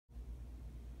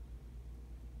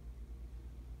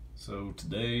So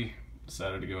today,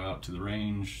 decided to go out to the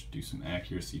range, do some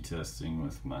accuracy testing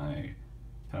with my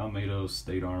Palmetto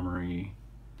State Armory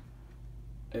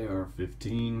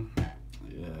AR15.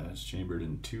 It's chambered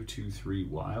in 223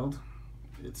 Wild.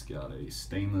 It's got a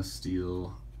stainless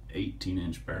steel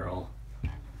 18-inch barrel,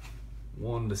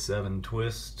 1-to-7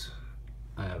 twist.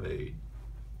 I have a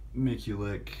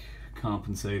Mikulik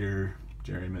compensator,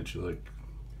 Jerry Mikulik,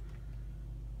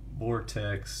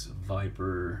 Vortex,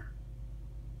 Viper,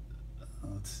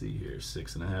 let's see here,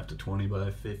 6.5 to 20 by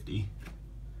 50.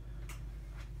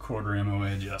 Quarter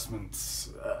MOA adjustments,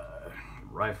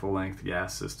 rifle length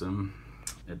gas system.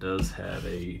 It does have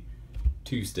a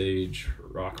 2-stage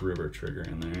Rock River trigger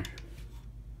in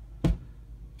there.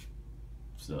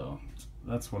 So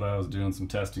that's what I was doing some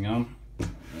testing on.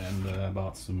 And I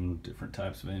bought some different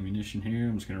types of ammunition here.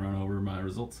 I'm just going to run over my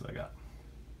results that I got.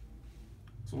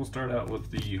 So we'll start out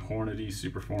with the Hornady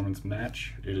Superformance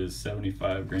Match. It is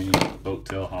 75 grain boat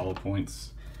tail hollow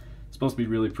points. It's supposed to be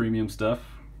really premium stuff.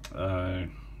 I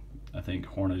think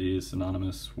Hornady is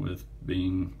synonymous with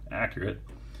being accurate.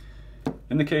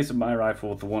 In the case of my rifle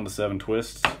with the 1-to-7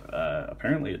 twist,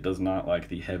 apparently it does not like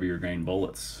the heavier grain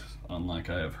bullets, unlike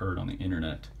I have heard on the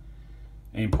internet.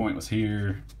 Aim point was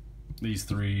here. These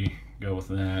three go with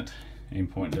that. Aim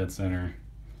point dead center.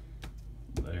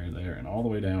 There, and all the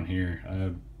way down here.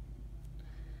 And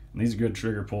these are good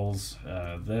trigger pulls.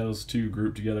 Those two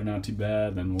grouped together not too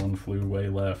bad, then one flew way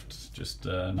left. Just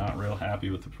not real happy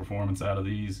with the performance out of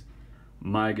these.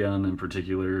 My gun in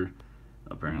particular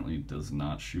apparently does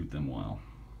not shoot them well.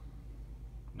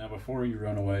 Now before you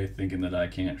run away thinking that I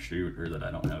can't shoot or that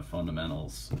I don't have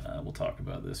fundamentals, we'll talk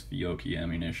about this Fiocchi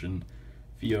ammunition,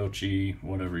 Fiocchi,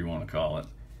 whatever you want to call it.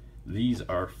 These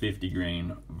are 50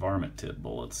 grain varmint tip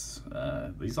bullets.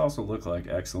 These also look like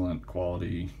excellent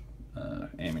quality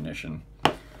ammunition.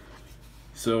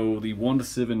 So the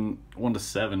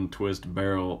 1-to-7 twist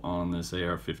barrel on this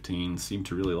AR-15 seemed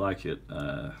to really like it.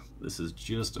 This is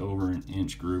just over an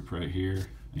inch group right here.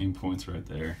 Aim point's right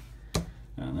there.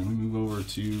 And then we move over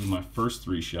to my first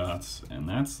 3 shots, and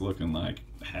that's looking like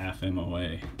half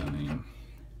MOA. I mean,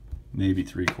 maybe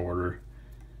 3/4.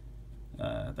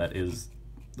 That is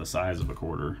the size of a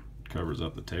quarter. Covers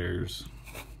up the tears.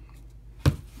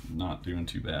 Not doing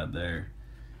too bad there.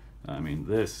 I mean,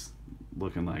 this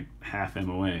looking like half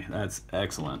MOA. That's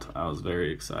excellent. I was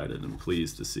very excited and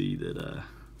pleased to see that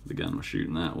the gun was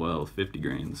shooting that well with 50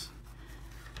 grains.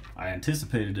 I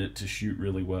anticipated it to shoot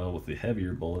really well with the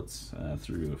heavier bullets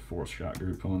through a 4-shot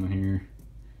group on here.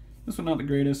 This one not the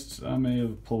greatest. I may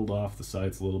have pulled off the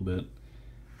sights a little bit.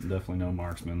 Definitely no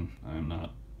marksman. I'm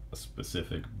not a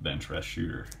specific bench rest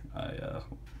shooter. I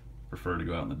prefer to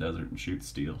go out in the desert and shoot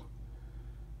steel.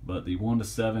 But the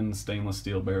 1-to-7 stainless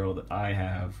steel barrel that I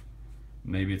have,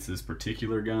 maybe it's this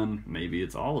particular gun, maybe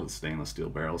it's all of the stainless steel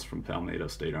barrels from Palmetto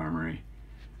State Armory.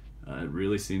 It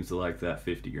really seems to like that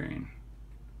 50 grain,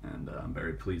 and I'm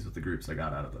very pleased with the groups I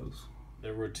got out of those.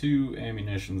 There were 2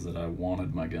 ammunitions that I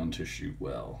wanted my gun to shoot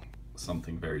well.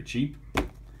 Something very cheap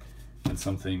and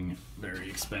something very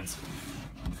expensive.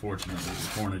 Unfortunately,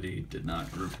 the Hornady did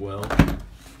not group well.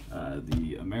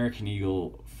 The American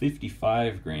Eagle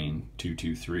 55 grain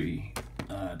 223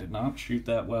 did not shoot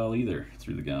that well either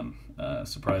through the gun.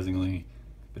 Surprisingly,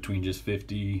 between just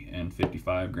 50 and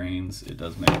 55 grains, it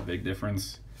does make a big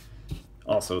difference.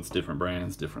 Also, it's different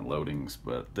brands, different loadings,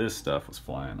 but this stuff was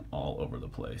flying all over the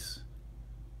place.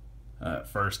 At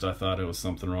first, I thought it was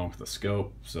something wrong with the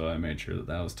scope, so I made sure that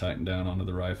that was tightened down onto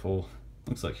the rifle.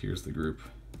 Looks like here's the group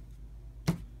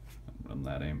on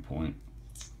that aim point.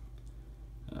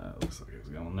 Looks like it was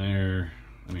going there.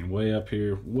 I mean, way up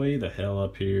here, way the hell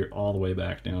up here, all the way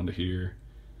back down to here.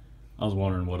 I was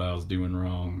wondering what I was doing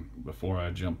wrong before I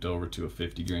jumped over to a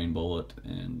 50 grain bullet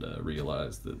and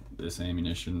realized that this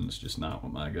ammunition is just not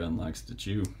what my gun likes to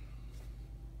chew.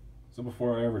 So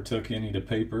before I ever took any to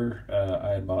paper, I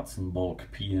had bought some bulk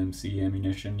PMC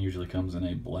ammunition. Usually comes in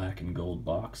a black and gold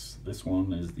box. This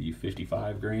one is the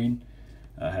 55 grain.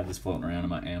 I had this floating around in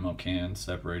my ammo can,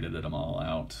 separated them all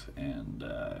out, and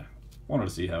wanted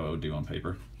to see how it would do on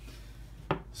paper.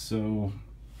 So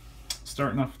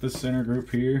starting off with this center group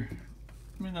here,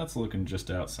 I mean, that's looking just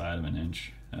outside of an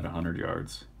inch at 100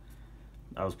 yards.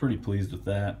 I was pretty pleased with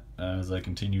that. As I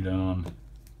continued on,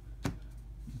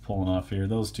 pulling off here,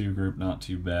 those 2 group not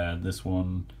too bad. This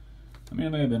one, I mean,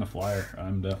 it may have been a flyer.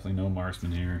 I'm definitely no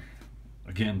marksman here.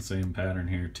 Again, same pattern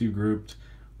here, 2 grouped,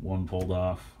 1 pulled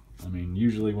off. I mean,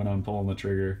 usually when I'm pulling the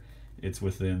trigger, it's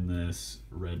within this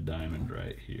red diamond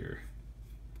right here.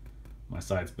 My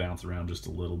sights bounce around just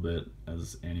a little bit,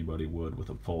 as anybody would with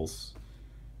a pulse.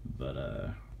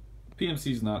 But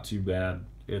PMC's not too bad.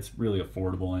 it's really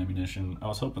affordable ammunition. I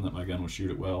was hoping that my gun would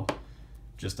shoot it well,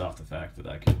 just off the fact that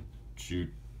I could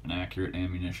shoot an accurate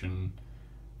ammunition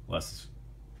less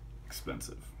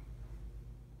expensive.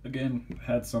 Again,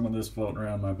 had some of this floating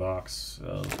around my box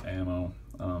of ammo.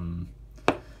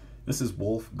 This is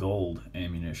Wolf Gold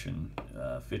ammunition,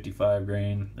 55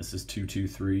 grain. This is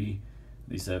 223.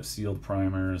 These have sealed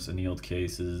primers, annealed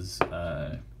cases.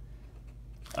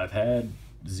 I've had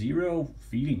 0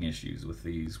 feeding issues with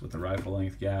these, with the rifle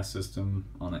length gas system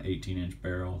on an 18-inch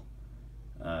barrel.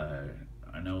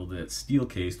 I know that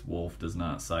steel-cased Wolf does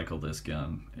not cycle this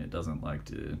gun. It doesn't like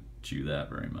to chew that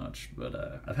very much,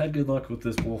 but I've had good luck with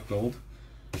this Wolf Gold.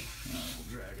 We'll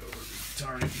drag over the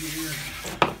target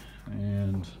here,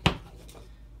 and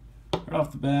right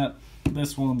off the bat,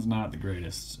 this one's not the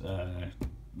greatest.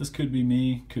 This could be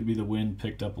me, could be the wind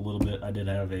picked up a little bit. I did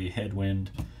have a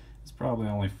headwind. It's probably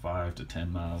only 5 to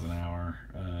 10 miles an hour.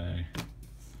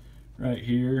 Right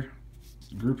here,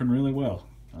 grouping really well.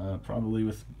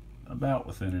 Probably about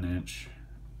within an inch.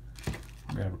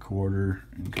 Grab a quarter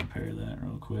and compare that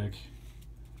real quick.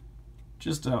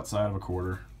 Just outside of a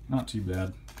quarter. Not too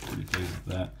bad. Pretty pleased with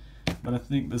that. But I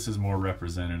think this is more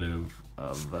representative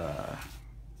of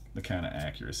the kind of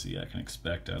accuracy I can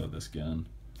expect out of this gun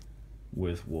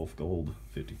with Wolf Gold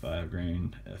 55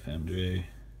 grain FMJ.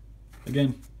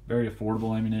 Again, very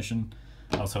affordable ammunition.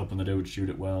 I was hoping that it would shoot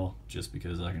it well, just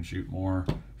because I can shoot more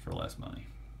for less money.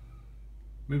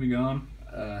 Moving on,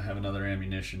 I have another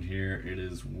ammunition here. It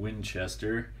is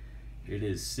Winchester. It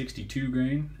is 62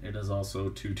 grain. It is also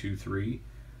 223.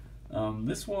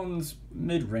 This one's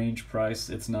mid-range price.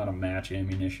 It's not a match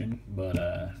ammunition, but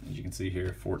as you can see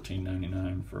here,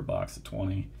 $14.99 for a box of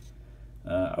 20.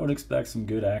 I would expect some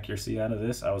good accuracy out of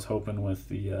this. I was hoping with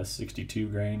the 62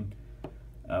 grain.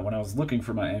 When I was looking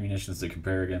for my ammunitions to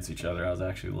compare against each other, I was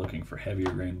actually looking for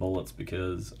heavier grain bullets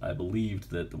because I believed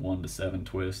that the 1-to-7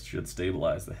 twist should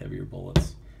stabilize the heavier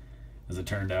bullets. As it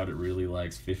turned out, it really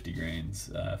likes 50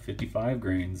 grains. 55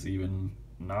 grains even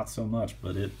not so much,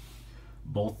 but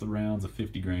both the rounds of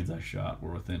 50 grains I shot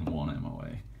were within 1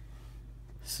 MOA.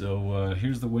 So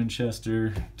here's the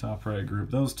Winchester top right group.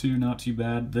 Those two not too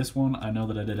bad. This one, I know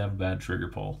that I did have a bad trigger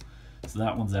pull, so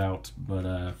that one's out.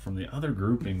 But from the other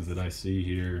groupings that I see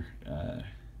here,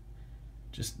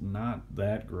 just not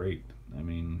that great. I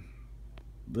mean,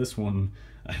 this one,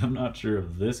 I'm not sure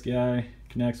if this guy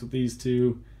connects with these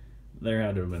two. There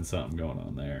had to have been something going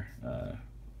on there.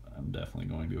 I'm definitely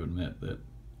going to admit that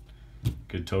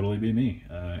could totally be me.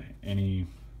 Any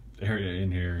area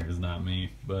in here is not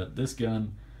me, but this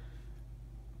gun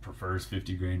prefers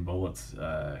 50 grain bullets.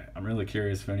 I'm really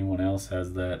curious if anyone else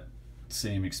has that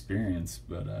same experience,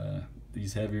 but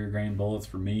these heavier grain bullets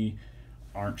for me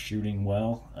aren't shooting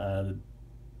well.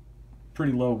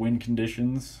 Pretty low wind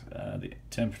conditions. The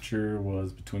temperature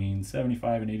was between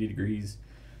 75 and 80 degrees.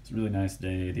 It's a really nice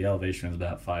day. The elevation is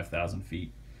about 5,000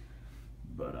 feet.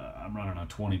 But I'm running a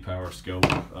 20 power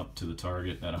scope up to the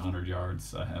target at 100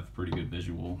 yards. I have pretty good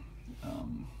visual.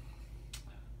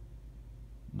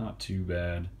 Not too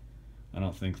bad. I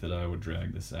don't think that I would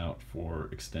drag this out for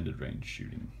extended range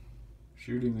shooting.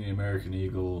 Shooting the American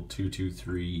Eagle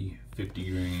 223 50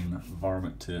 grain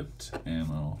varmint tipped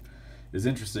ammo is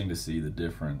interesting to see the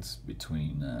difference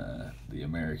between the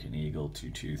American Eagle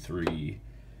 223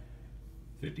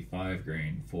 55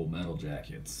 grain full metal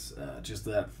jackets. Just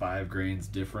that 5 grains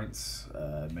difference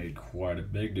made quite a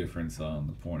big difference on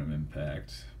the point of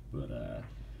impact, but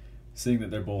seeing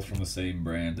that they're both from the same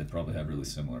brand, they probably have really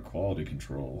similar quality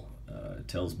control. It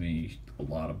tells me a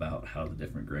lot about how the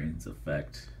different grains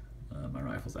affect my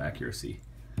rifle's accuracy.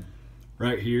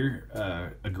 Right here,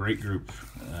 a great group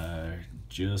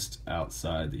just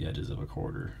outside the edges of a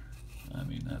quarter. I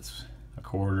mean, that's a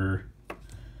quarter,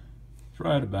 it's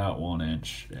right about 1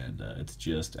 inch, and it's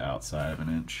just outside of an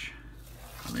inch.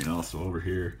 I mean, also over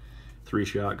here,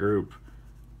 3-shot group,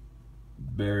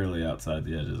 barely outside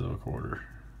the edges of a quarter.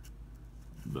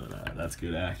 But that's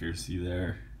good accuracy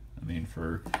there. I mean,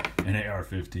 for an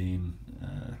AR-15,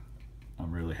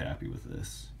 I'm really happy with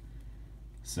this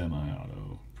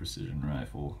semi-auto precision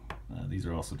rifle. These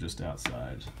are also just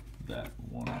outside that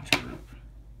 1 inch group.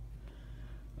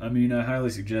 I mean, I highly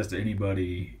suggest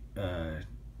anybody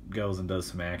goes and does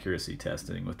some accuracy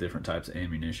testing with different types of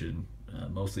ammunition.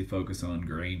 Mostly focus on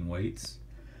grain weights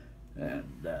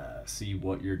and see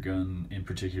what your gun in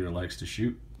particular likes to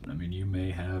shoot. I mean, you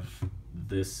may have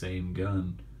this same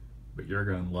gun, but your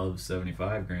gun loves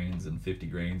 75 grains and 50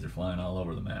 grains are flying all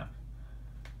over the map.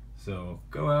 So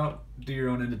go out, do your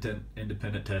own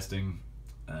independent testing.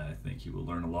 I think you will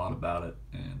learn a lot about it,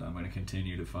 and I'm going to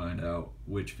continue to find out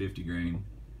which 50 grain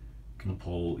can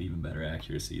pull even better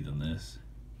accuracy than this.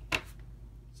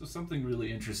 So something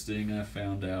really interesting I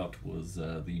found out was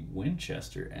the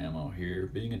Winchester ammo here.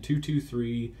 Being a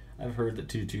 223, I've heard that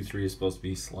 223 is supposed to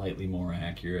be slightly more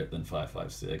accurate than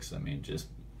 5.56. I mean, just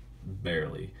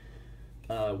barely.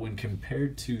 When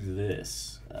compared to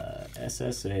this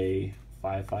SSA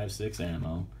 5.56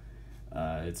 ammo,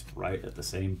 it's right at the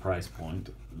same price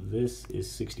point. This is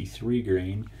 63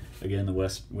 grain. Again, the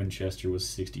West Winchester was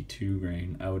 62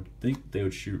 grain. I would think they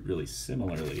would shoot really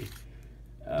similarly,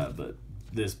 but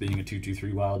this being a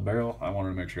 223 Wild Barrel, I wanted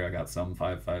to make sure I got some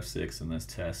 5.56 in this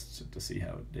test to see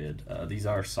how it did. These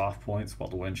are soft points, while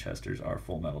the Winchesters are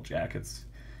full metal jackets.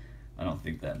 I don't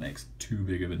think that makes too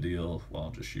big of a deal while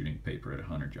I'm just shooting paper at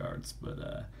 100 yards,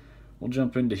 but we'll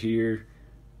jump into here.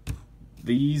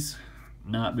 These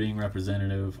not being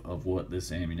representative of what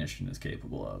this ammunition is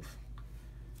capable of.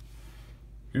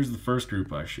 Here's the first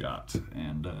group I shot,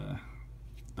 and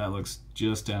that looks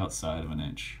just outside of an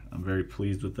inch. I'm very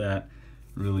pleased with that.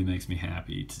 Really makes me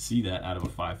happy to see that out of a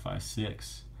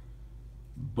 5.56.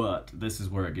 But this is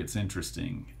where it gets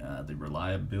interesting. The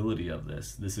reliability of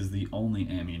this. This is the only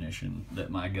ammunition that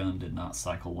my gun did not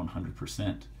cycle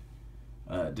 100%.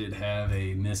 It did have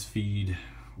a misfeed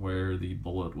where the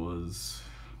bullet was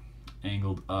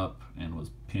angled up and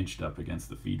was pinched up against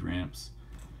the feed ramps.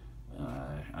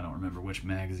 I don't remember which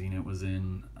magazine it was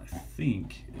in. I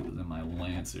think it was in my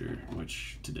Lancer,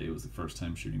 which today was the first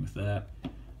time shooting with that.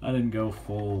 I didn't go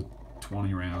full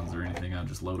 20 rounds or anything. I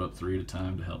just load up 3 at a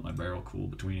time to help my barrel cool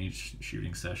between each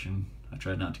shooting session. I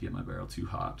tried not to get my barrel too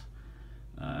hot.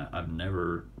 I've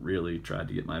never really tried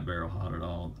to get my barrel hot at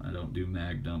all. I don't do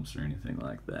mag dumps or anything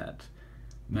like that.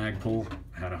 Mag pull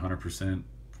had 100%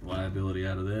 reliability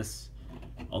out of this,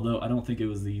 although I don't think it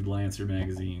was the Lancer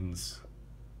magazine's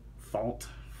fault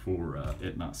for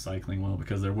it not cycling well,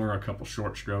 because there were a couple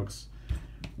short strokes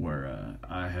where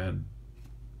I had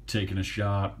taken a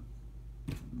shot,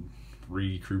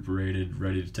 recuperated,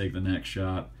 ready to take the next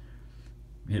shot,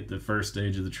 hit the first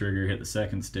stage of the trigger, hit the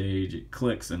second stage, it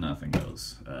clicks and nothing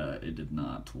goes. It did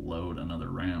not load another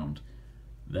round.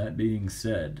 That being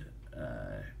said,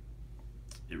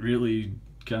 it really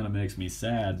kind of makes me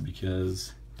sad,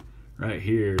 because right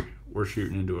here we're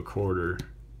shooting into a quarter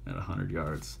at 100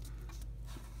 yards.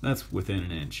 That's within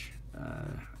an inch.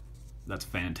 That's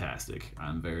fantastic.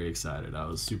 I'm very excited. I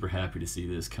was super happy to see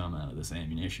this come out of this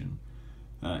ammunition.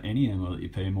 Any ammo that you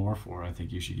pay more for, I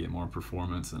think you should get more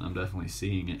performance, and I'm definitely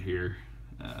seeing it here.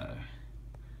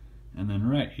 And then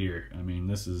right here, I mean,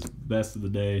 this is best of the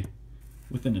day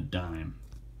within a dime.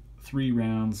 3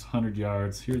 rounds, 100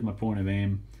 yards. Here's my point of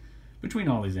aim. Between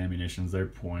all these ammunitions, their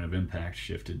point of impact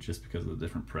shifted just because of the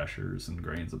different pressures and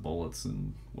grains of bullets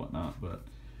and whatnot, but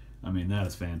I mean, that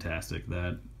is fantastic.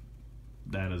 That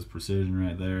is precision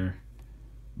right there.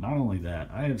 Not only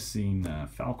that, I have seen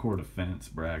Falcor Defense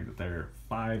brag that their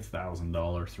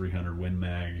 $5,000 300 Win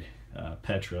Mag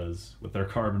Petras with their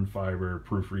carbon fiber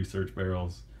proof research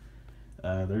barrels,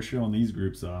 they're showing these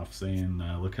groups off, saying,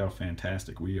 look how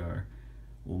fantastic we are.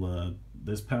 Well,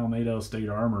 this Palmetto State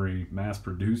Armory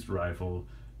mass-produced rifle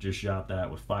just shot that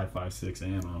with 5.56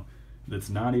 ammo. That's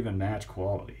not even match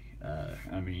quality.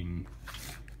 I mean,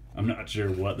 I'm not sure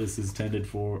what this is intended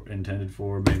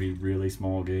for. Maybe really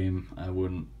small game. I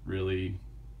wouldn't really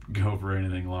go for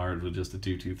anything large with just a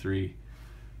 223.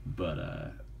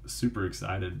 But super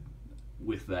excited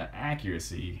with that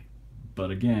accuracy.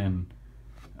 But again,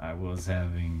 I was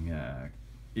having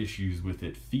issues with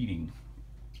it feeding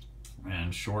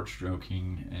and short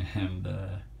stroking, and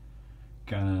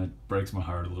kind of breaks my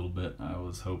heart a little bit. I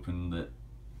was hoping that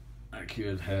I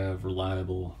could have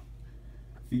reliable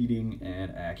feeding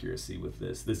and accuracy with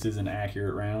this. This is an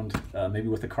accurate round. Maybe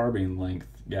with a carbine length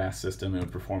gas system, it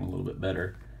would perform a little bit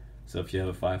better. So if you have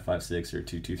a 5.56 or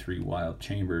 223 Wild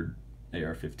chambered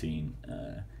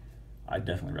AR15, I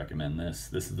definitely recommend this.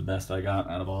 This is the best I got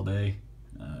out of all day.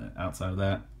 Outside of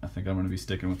that, I think I'm going to be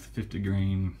sticking with 50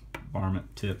 grain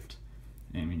varmint tipped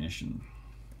ammunition.